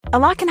A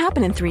lot can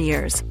happen in 3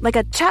 years, like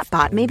a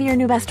chatbot may be your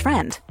new best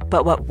friend.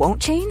 But what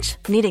won't change?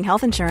 Needing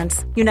health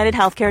insurance. United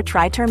Healthcare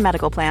Tri-Term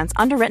Medical Plans,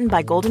 underwritten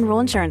by Golden Rule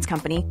Insurance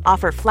Company,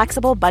 offer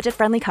flexible,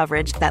 budget-friendly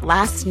coverage that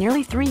lasts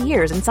nearly 3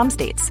 years in some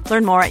states.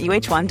 Learn more at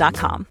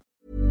uh1.com.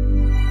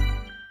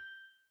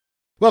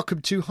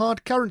 Welcome to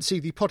Hard Currency,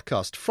 the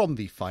podcast from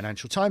the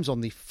Financial Times on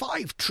the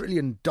 $5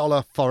 trillion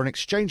foreign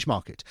exchange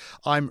market.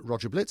 I'm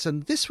Roger Blitz,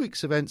 and this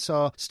week's events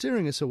are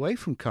steering us away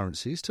from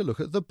currencies to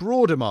look at the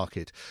broader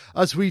market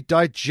as we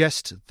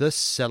digest the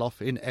sell-off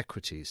in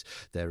equities,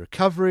 their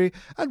recovery,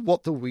 and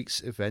what the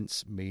week's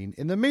events mean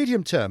in the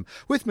medium term.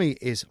 With me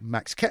is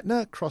Max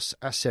Kettner,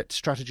 cross-asset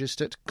strategist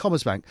at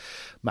Commerzbank.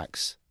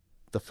 Max,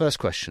 the first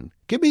question.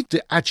 Give me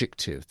the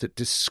adjective that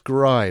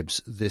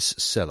describes this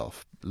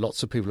sell-off.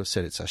 Lots of people have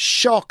said it's a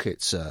shock,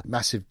 it's a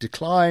massive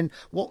decline.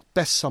 What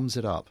best sums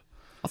it up?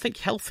 I think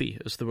healthy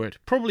is the word.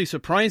 Probably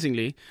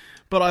surprisingly,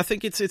 but I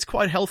think it's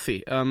quite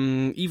healthy.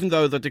 Even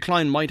though the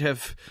decline might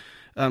have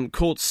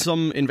caught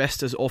some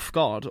investors off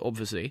guard,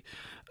 obviously.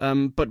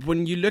 But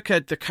when you look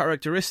at the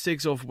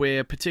characteristics of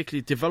where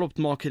particularly developed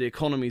market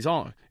economies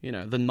are, you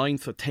know, the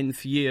 9th or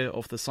 10th year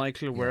of the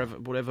cycle,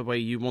 whatever way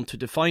you want to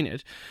define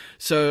it.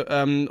 So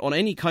on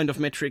any kind of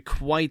metric,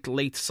 quite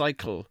late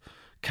cycle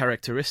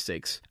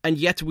characteristics, and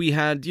yet we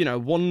had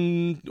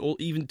 1 or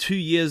even 2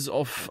 years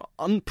of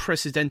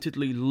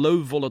unprecedentedly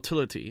low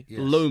volatility,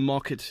 low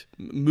market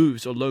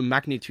moves or low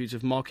magnitudes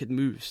of market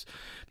moves,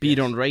 be it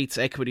on rates,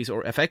 equities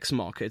or FX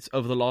markets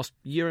over the last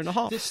year and a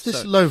half.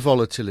 This low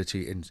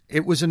volatility,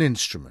 it was an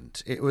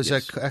instrument. It was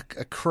a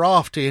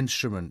crafty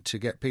instrument to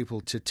get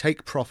people to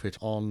take profit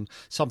on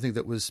something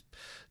that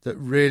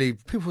really,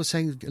 people were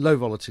saying low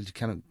volatility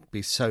cannot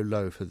be so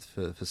low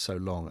for so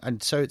long.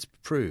 And so it's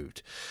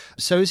proved.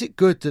 So is it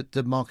good that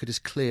the market has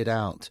cleared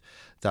out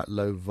that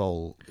low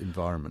vol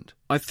environment?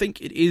 I think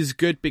it is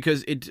good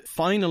because it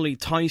finally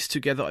ties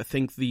together, I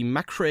think, the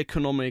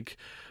macroeconomic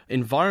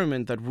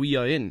environment that we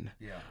are in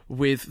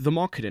with the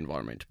market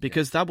environment,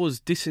 because that was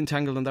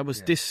disentangled and that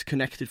was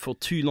disconnected for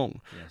too long.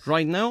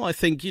 Right now, I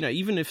think,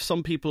 even if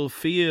some people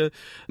fear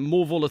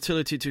more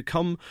volatility to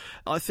come,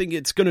 I think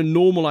it's going to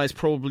normalize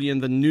probably in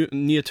the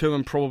near term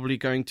and probably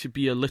going to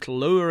be a little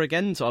lower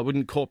again. So I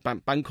wouldn't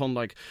bank on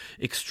like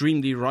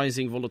extremely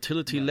rising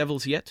volatility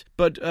levels yet.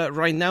 But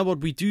right now, what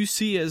we do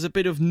see is a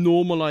bit of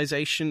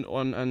normalization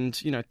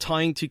and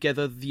tying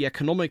together the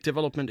economic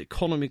development,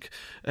 economic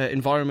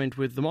environment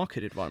with the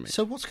market environment.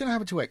 So what's going to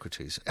happen to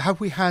equities? Have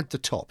we had the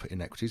top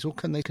in equities, or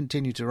can they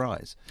continue to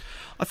rise?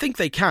 I think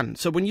they can.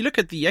 So when you look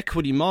at the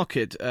equity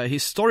market,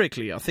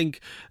 historically, I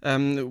think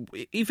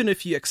even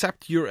if you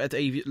accept you're at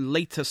a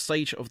later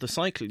stage of the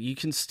cycle, you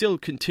can still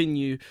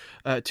continue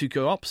to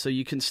go up. So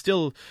you can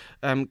still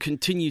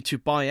continue to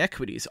buy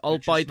equities.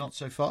 Just not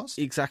so fast?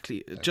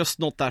 Exactly. No. Just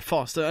not that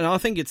fast. And I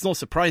think it's not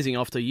surprising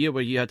after a year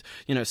where you had,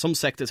 some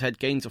sectors had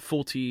gains of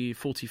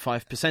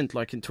 40-45%,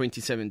 like in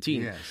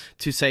 2017,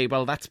 to say,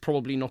 well, that's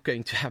probably not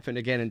going to happen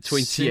again in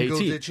 2018. Single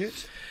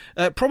digit?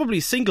 Probably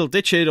single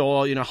digit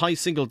or high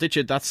single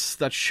digit. That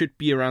should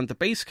be around the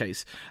base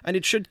case, and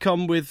it should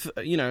come with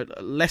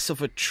less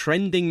of a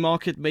trending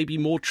market, maybe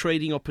more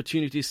trading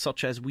opportunities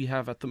such as we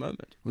have at the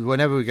moment.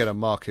 Whenever we get a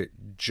market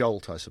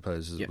jolt, I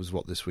suppose was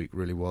what this week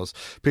really was.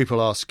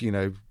 People ask,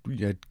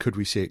 could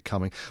we see it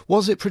coming?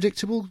 Was it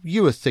predictable?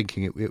 You were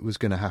thinking it was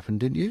going to happen,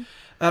 didn't you?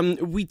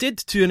 We did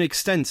to an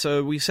extent.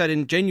 So we said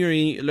in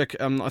January, look,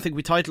 I think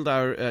we titled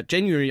our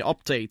January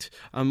update,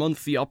 a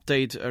monthly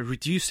update,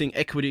 reducing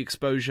equity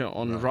exposure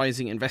on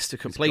rising investor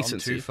complacency.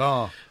 It's gone too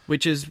far.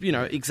 Which is,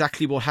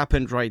 exactly what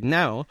happened right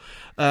now.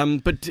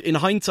 But in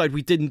hindsight,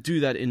 we didn't do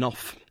that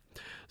enough.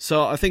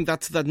 So I think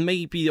that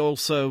may be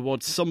also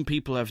what some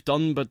people have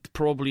done, but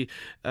probably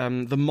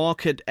the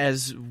market,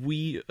 as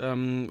we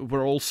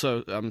were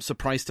also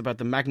surprised about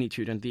the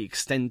magnitude and the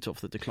extent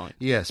of the decline.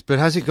 Yes, but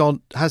has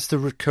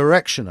the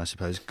correction, I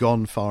suppose,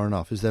 gone far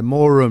enough? Is there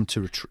more room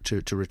to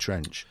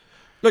retrench?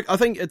 Look, I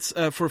think it's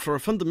for a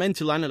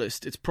fundamental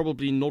analyst, it's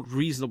probably not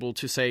reasonable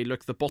to say,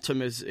 look, the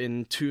bottom is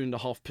in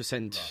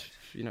 2.5%.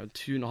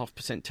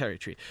 2.5%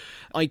 territory.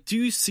 I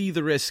do see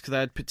the risk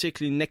that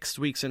particularly next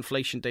week's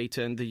inflation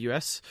data in the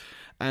US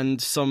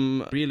and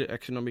some real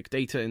economic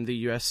data in the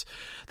US,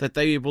 that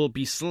they will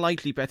be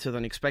slightly better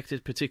than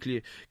expected,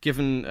 particularly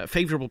given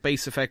favorable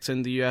base effects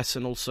in the US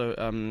and also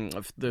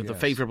the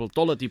favorable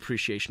dollar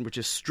depreciation, which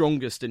is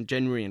strongest in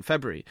January and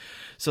February.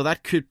 So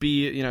that could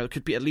be,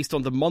 at least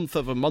on the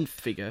month-over-month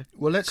figure.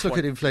 Well, let's look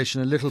at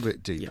inflation a little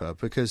bit deeper,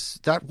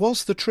 because that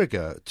was the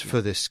trigger for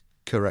this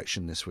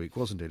correction this week,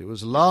 wasn't it? It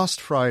was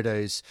last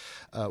Friday's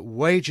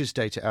wages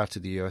data out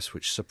of the US,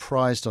 which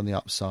surprised on the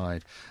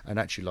upside. And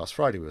actually last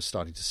Friday we were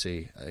starting to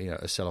see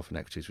a sell-off in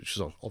equities, which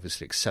was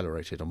obviously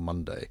accelerated on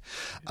Monday.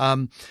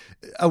 Are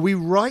we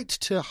right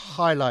to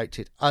highlight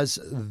it as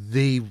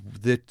the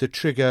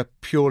trigger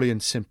purely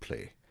and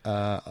simply?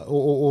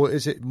 Or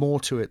is it more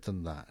to it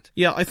than that?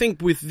 Yeah, I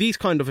think with these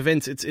kind of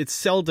events, it's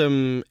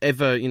seldom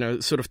ever,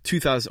 sort of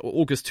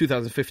August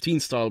 2015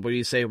 style where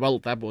you say, well,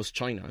 that was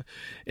China.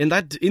 In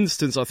that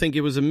instance, I think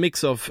it was a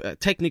mix of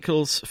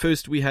technicals.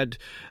 First, we had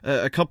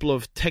a couple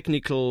of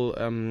technical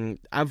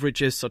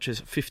averages, such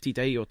as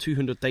 50-day or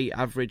 200-day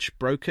average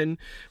broken,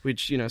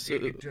 which,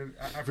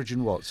 average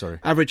in what, sorry?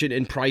 Average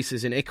in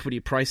prices, in equity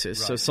prices.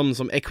 Right. So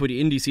some equity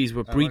indices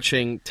were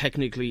breaching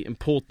technically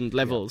important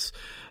levels.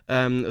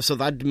 Yeah. So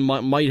that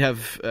might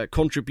have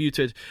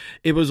contributed.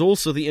 It was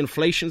also the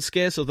inflation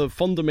scare. So the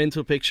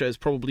fundamental picture is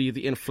probably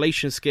the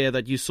inflation scare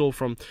that you saw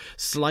from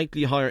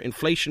slightly higher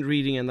inflation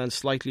reading and then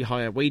slightly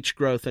higher wage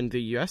growth in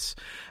the US.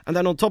 And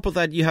then on top of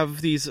that, you have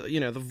these,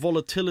 the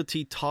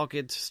volatility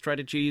target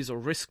strategies or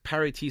risk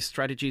parity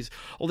strategies,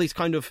 all these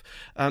kind of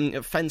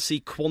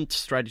fancy quant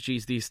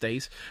strategies these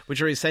days, which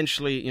are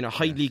essentially,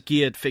 highly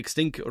geared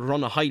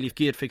run a highly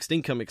geared fixed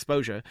income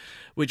exposure,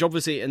 which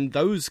obviously in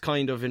those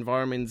kind of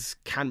environments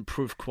can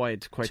prove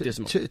quite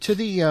dismal. To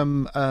the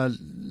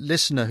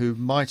listener who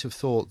might have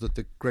thought that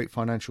the great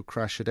financial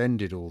crash had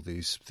ended all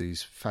these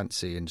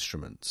fancy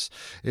instruments,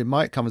 it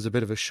might come as a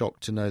bit of a shock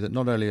to know that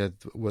not only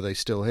were they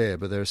still here,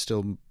 but there are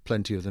still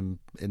plenty of them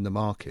in the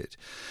market.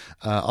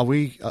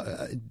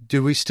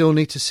 Do we still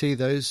need to see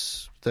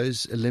those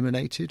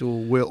eliminated, or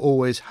we'll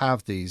always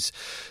have these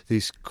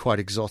quite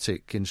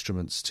exotic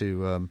instruments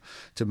to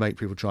make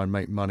people try and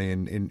make money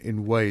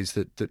in ways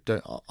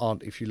that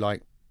aren't, if you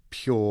like,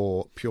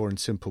 pure and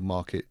simple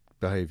market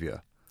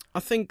behavior?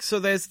 I think so.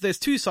 There's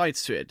two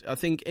sides to it. I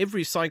think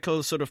every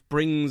cycle sort of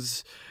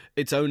brings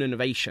its own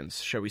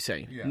innovations, shall we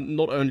say,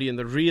 not only in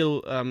the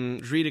real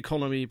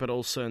economy, but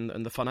also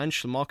in the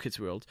financial markets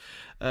world.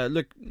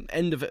 Look,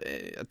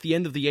 at the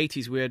end of the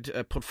 80s, we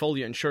had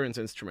portfolio insurance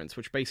instruments,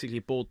 which basically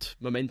bought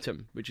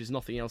momentum, which is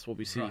nothing else what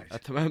we see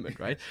at the moment,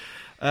 right?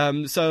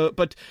 In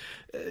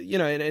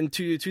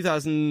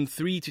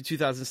 2003 to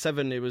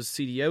 2007, it was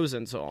CDOs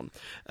and so on.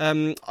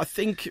 I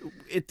think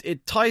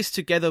it ties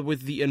together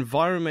with the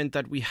environment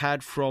that we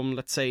had from,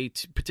 let's say,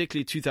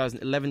 particularly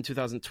 2011,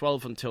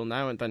 2012 until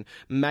now, and then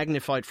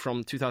magnified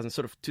from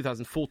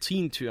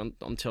 2014 to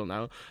until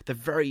now, the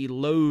very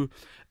low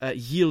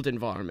yield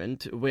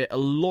environment where a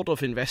lot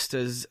of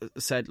investors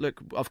said,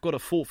 look, I've got a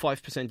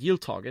 4-5%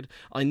 yield target.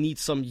 I need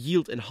some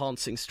yield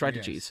enhancing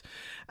strategies. Yes.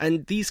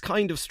 And these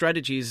kind of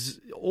strategies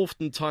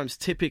oftentimes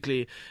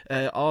typically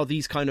are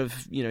these kind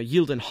of,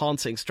 yield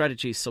enhancing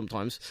strategies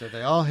sometimes. So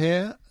they are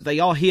here? They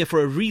are here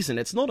for a reason.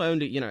 It's not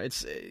only,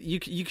 it's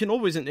you can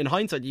always, in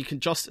hindsight, you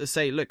can just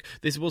say, look,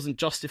 this wasn't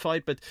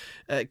justified, but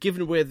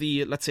given where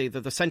let's say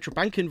the central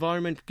bank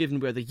environment, given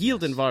where the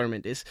yield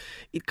environment is,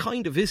 it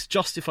kind of is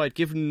justified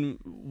given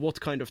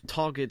what kind of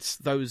targets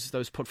those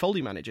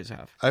portfolio managers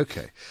have.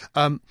 Okay.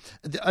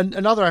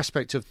 Another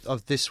aspect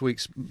of this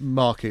week's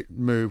market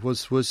move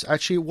was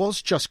actually it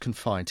was just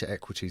confined to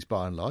equities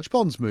by and large.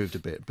 Bonds moved a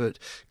bit, but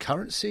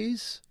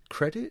currencies,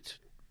 credit,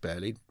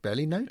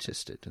 barely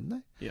noticed it, didn't they?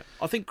 Yeah,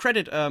 I think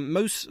credit in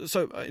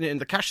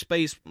the cash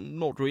space,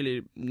 not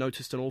really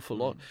noticed an awful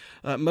lot.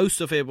 Most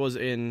of it was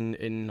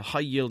in high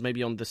yield,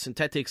 maybe on the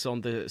synthetics,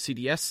 on the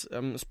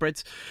CDS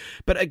spreads.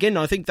 But again,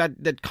 I think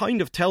that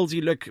kind of tells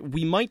you, look,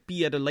 we might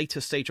be at a later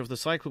stage of the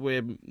cycle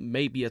where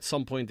maybe at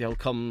some point there'll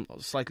come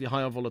slightly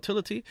higher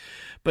volatility.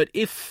 But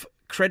if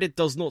credit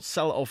does not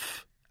sell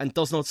off and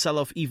does not sell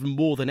off even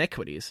more than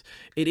equities,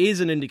 it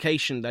is an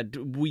indication that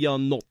we are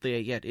not there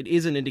yet. It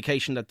is an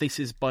indication that this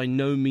is by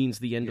no means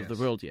the end of the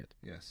world yet.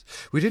 Yes.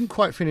 We didn't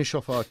quite finish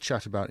off our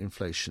chat about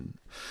inflation.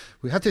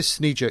 We had this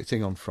knee-jerk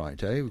thing on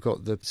Friday. We've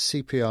got the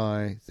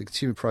CPI, the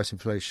consumer price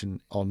inflation,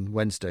 on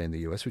Wednesday in the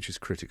US, which is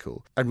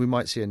critical. And we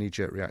might see a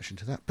knee-jerk reaction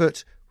to that.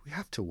 But we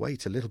have to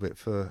wait a little bit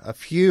for a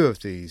few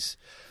of these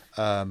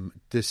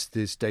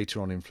this data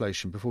on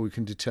inflation before we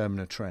can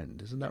determine a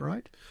trend. Isn't that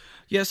right?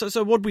 Yeah,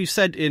 so what we've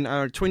said in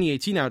our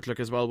 2018 outlook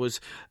as well was,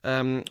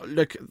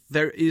 look,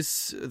 there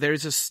is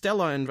a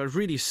stellar and a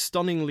really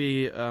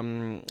stunningly,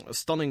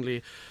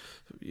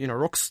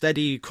 rock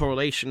steady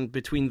correlation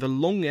between the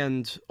long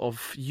end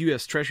of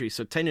US Treasury,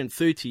 so 10 and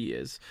 30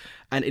 years,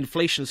 and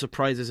inflation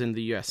surprises in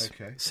the US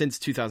since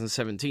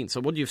 2017. So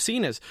what you've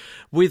seen is,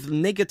 with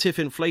negative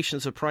inflation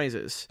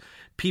surprises,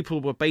 people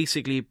were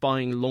basically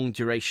buying long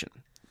duration.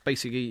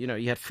 Basically,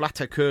 you had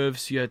flatter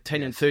curves, you had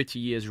 10 and 30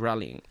 years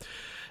rallying.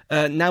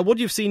 Now, what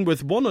you've seen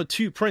with one or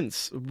two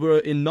prints were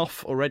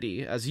enough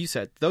already, as you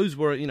said. Those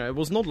were, it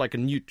was not like a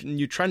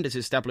new trend is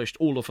established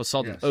all of a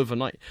sudden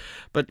overnight.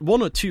 But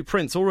one or two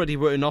prints already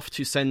were enough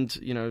to send,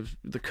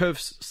 the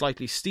curves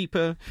slightly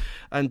steeper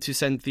and to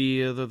send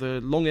the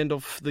long end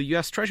of the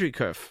US Treasury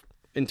curve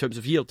in terms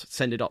of yield,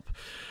 send it up.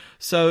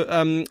 So,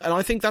 and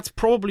I think that's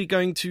probably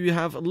going to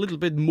have a little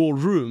bit more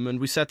room. And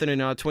we said that in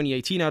our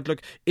 2018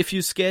 outlook. If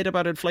you're scared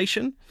about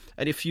inflation,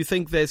 and if you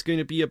think there's going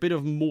to be a bit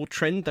of more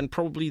trend, then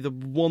probably the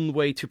one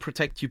way to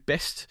protect you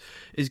best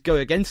is go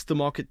against the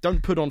market.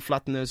 Don't put on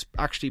flatteners,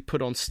 actually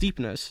put on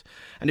steepeners.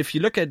 And if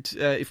you look at,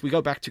 if we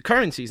go back to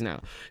currencies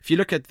now, if you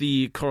look at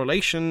the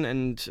correlation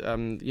and,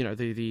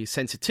 the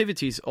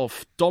sensitivities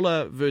of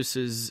dollar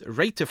versus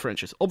rate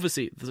differentials,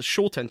 obviously the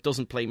short end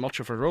doesn't play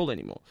much of a role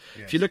anymore.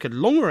 Yes. If you look at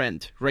longer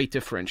end rate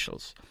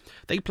differentials,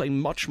 they play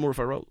much more of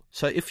a role.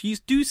 So if you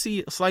do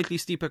see slightly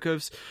steeper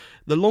curves,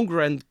 the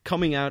longer end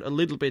coming out a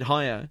little bit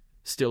higher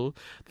still,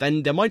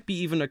 then there might be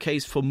even a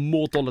case for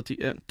more dollar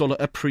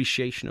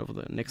appreciation over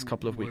the next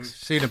couple of weeks.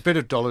 We've seen a bit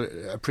of dollar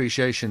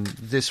appreciation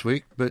this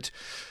week, but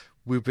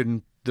we've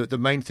been the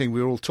main thing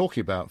we were all talking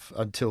about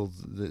until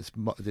this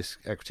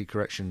equity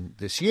correction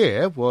this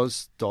year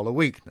was dollar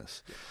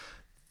weakness.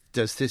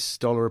 Does this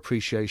dollar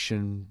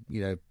appreciation,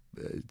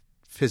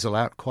 fizzle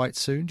out quite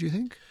soon, do you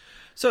think?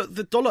 So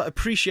the dollar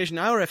appreciation,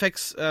 our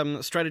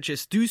FX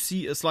strategists do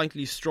see a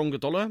slightly stronger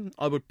dollar.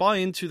 I would buy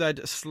into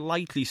that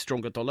slightly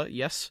stronger dollar,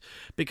 yes,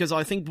 because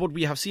I think what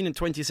we have seen in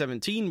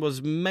 2017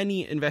 was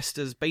many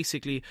investors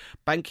basically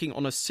banking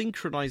on a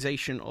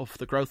synchronization of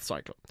the growth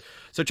cycle.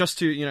 So just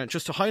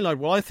to highlight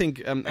what I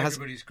think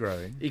everybody's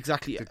growing.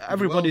 Exactly,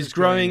 everybody's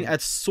growing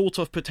at sort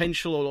of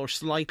potential or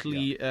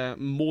slightly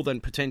more than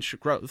potential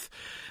growth.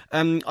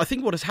 I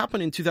think what has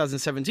happened in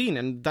 2017,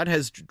 and that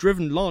has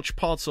driven large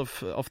parts of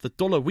the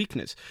dollar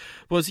weakness,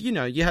 was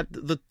you had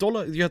the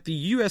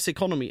US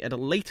economy at a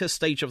later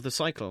stage of the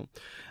cycle,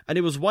 and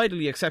it was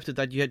widely accepted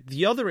that you had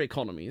the other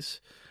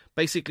economies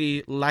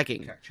basically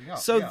lagging.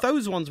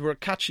 Those ones were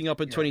catching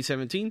up in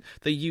 2017.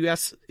 The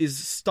US is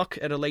stuck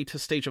at a later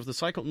stage of the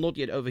cycle, not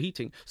yet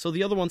overheating. So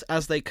the other ones,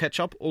 as they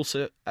catch up,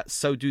 also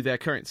so do their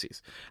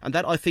currencies. And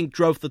that, I think,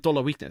 drove the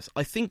dollar weakness.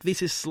 I think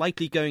this is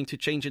slightly going to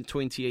change in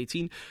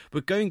 2018. We're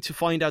going to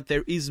find out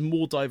there is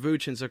more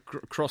divergence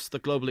across the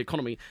global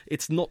economy.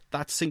 It's not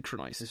that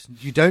synchronized.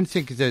 You don't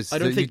think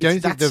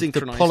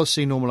the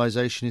policy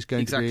normalization is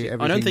going to be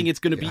everything? I don't think it's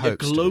going to be a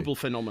global be.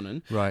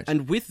 Phenomenon. Right.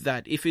 And with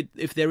that,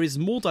 if there is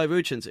more divergence,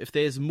 if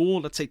there's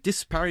more, let's say,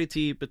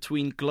 disparity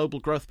between global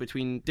growth,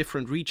 between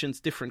different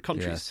regions, different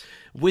countries,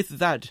 with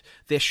that,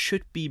 there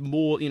should be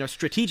more,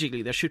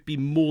 strategically, there should be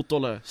more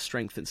dollar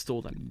strength in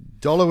store then.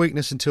 Dollar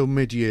weakness until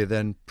mid-year,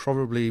 then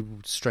probably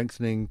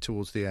strengthening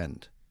towards the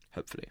end.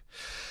 Hopefully.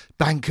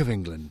 Bank of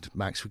England,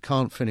 Max, we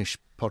can't finish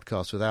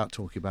podcast without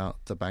talking about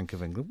the Bank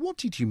of England. What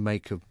did you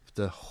make of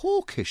the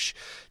hawkish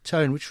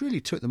tone, which really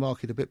took the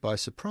market a bit by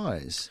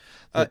surprise?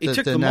 It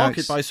took the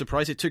market by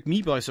surprise. It took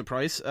me by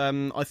surprise.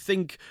 I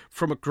think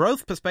from a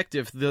growth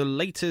perspective, the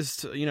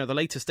latest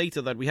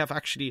data that we have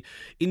actually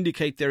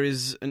indicate there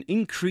is an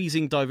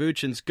increasing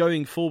divergence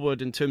going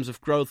forward in terms of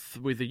growth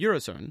with the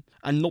Eurozone,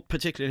 and not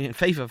particularly in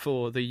favour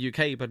for the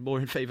UK, but more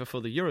in favour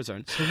for the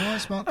Eurozone. So why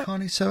is Mark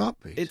Carney so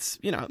upbeat? It's,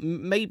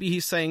 maybe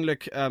he's saying,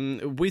 look,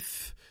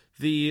 with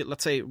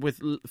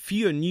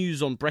fewer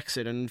news on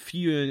Brexit and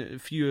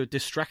fewer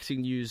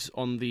distracting news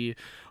on the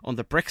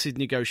Brexit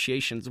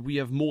negotiations, we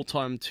have more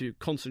time to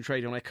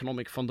concentrate on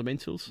economic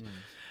fundamentals.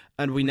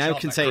 And we now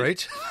can say,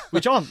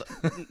 which aren't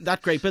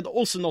that great, but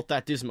also not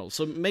that dismal.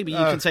 So maybe you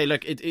can say,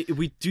 look,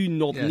 we do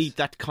not need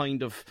that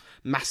kind of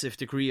massive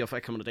degree of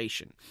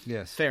accommodation.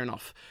 Yes, fair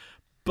enough.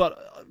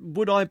 But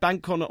would I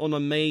bank on a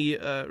May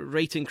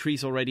rate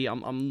increase already?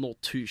 I'm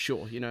not too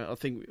sure. I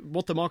think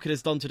what the market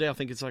has done today, I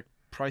think it's like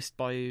priced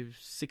by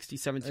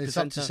 60-70%. It's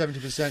up to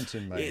 70%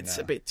 in May. It's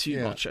a bit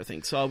too much, I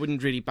think. So I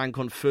wouldn't really bank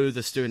on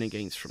further sterling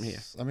gains from here.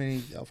 I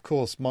mean, of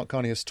course, Mark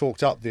Carney has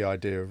talked up the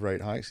idea of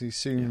rate hikes. He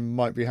soon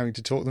might be having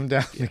to talk them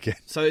down again.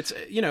 So it's,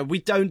 we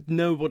don't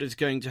know what is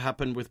going to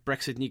happen with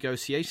Brexit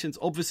negotiations.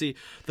 Obviously,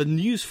 the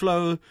news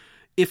flow,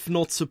 if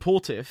not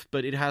supportive,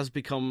 but it has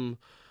become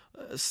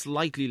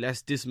slightly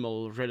less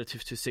dismal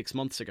relative to 6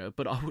 months ago,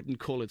 but I wouldn't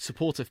call it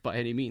supportive by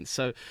any means.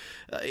 So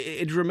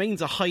it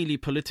remains a highly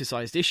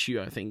politicized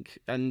issue, I think,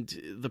 and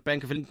the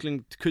Bank of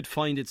England could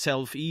find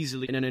itself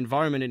easily in an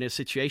environment, in a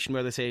situation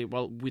where they say,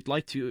 well, we'd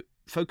like to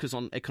focus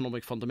on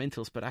economic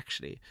fundamentals, but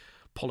actually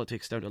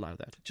politics don't allow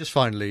that. Just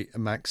finally,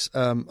 Max,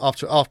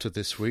 after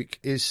this week,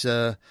 is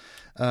this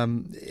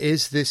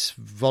increased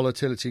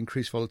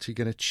volatility,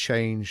 going to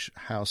change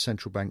how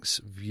central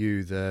banks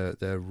view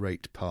their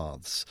rate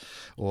paths,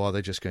 or are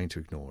they just going to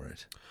ignore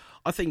it?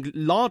 I think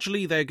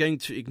largely they're going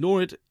to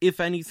ignore it. If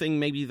anything,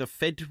 maybe the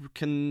Fed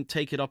can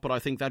take it up, but I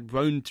think that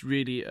won't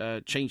really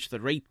change the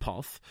rate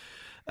path.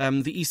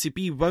 The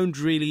ECB won't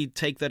really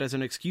take that as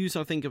an excuse,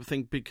 I think,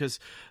 because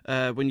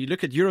when you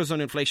look at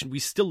Eurozone inflation, we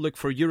still look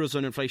for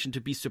Eurozone inflation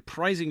to be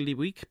surprisingly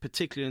weak,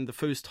 particularly in the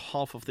first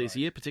half of this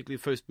year, particularly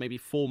the first maybe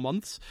 4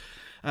 months.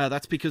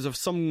 That's because of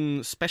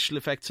some special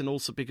effects and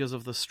also because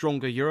of the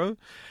stronger euro.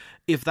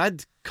 If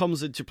that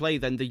comes into play,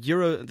 then the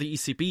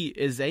ECB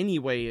is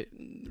anyway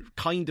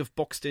kind of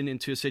boxed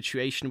into a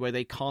situation where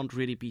they can't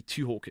really be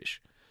too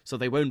hawkish. So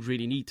they won't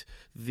really need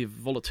the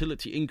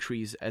volatility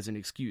increase as an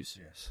excuse.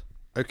 Yes.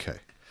 Okay.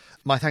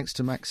 My thanks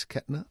to Max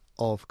Kettner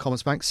of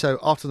Commerzbank. So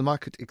after the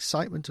market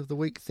excitement of the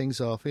week, things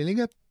are feeling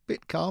a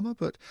bit calmer,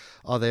 but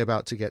are they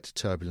about to get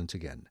turbulent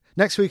again?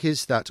 Next week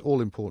is that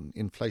all-important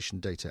inflation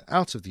data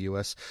out of the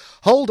US.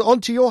 Hold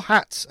on to your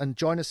hats and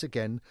join us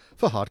again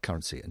for Hard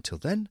Currency. Until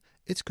then,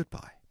 it's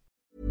goodbye.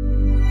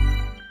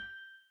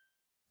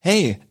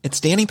 Hey, it's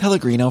Danny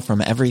Pellegrino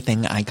from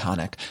Everything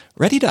Iconic.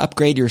 Ready to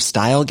upgrade your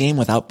style game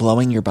without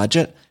blowing your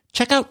budget?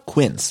 Check out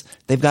Quince.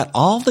 They've got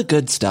all the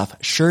good stuff,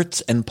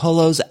 shirts and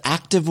polos,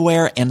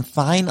 activewear, and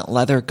fine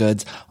leather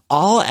goods,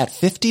 all at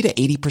 50 to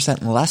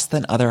 80% less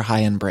than other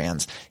high-end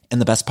brands. And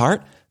the best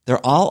part?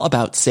 They're all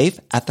about safe,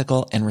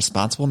 ethical, and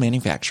responsible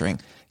manufacturing.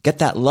 Get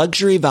that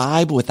luxury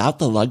vibe without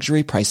the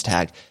luxury price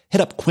tag.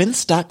 Hit up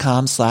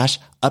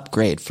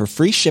quince.com/upgrade for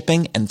free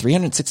shipping and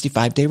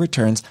 365-day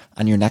returns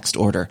on your next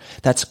order.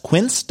 That's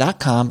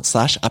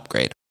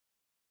quince.com/upgrade.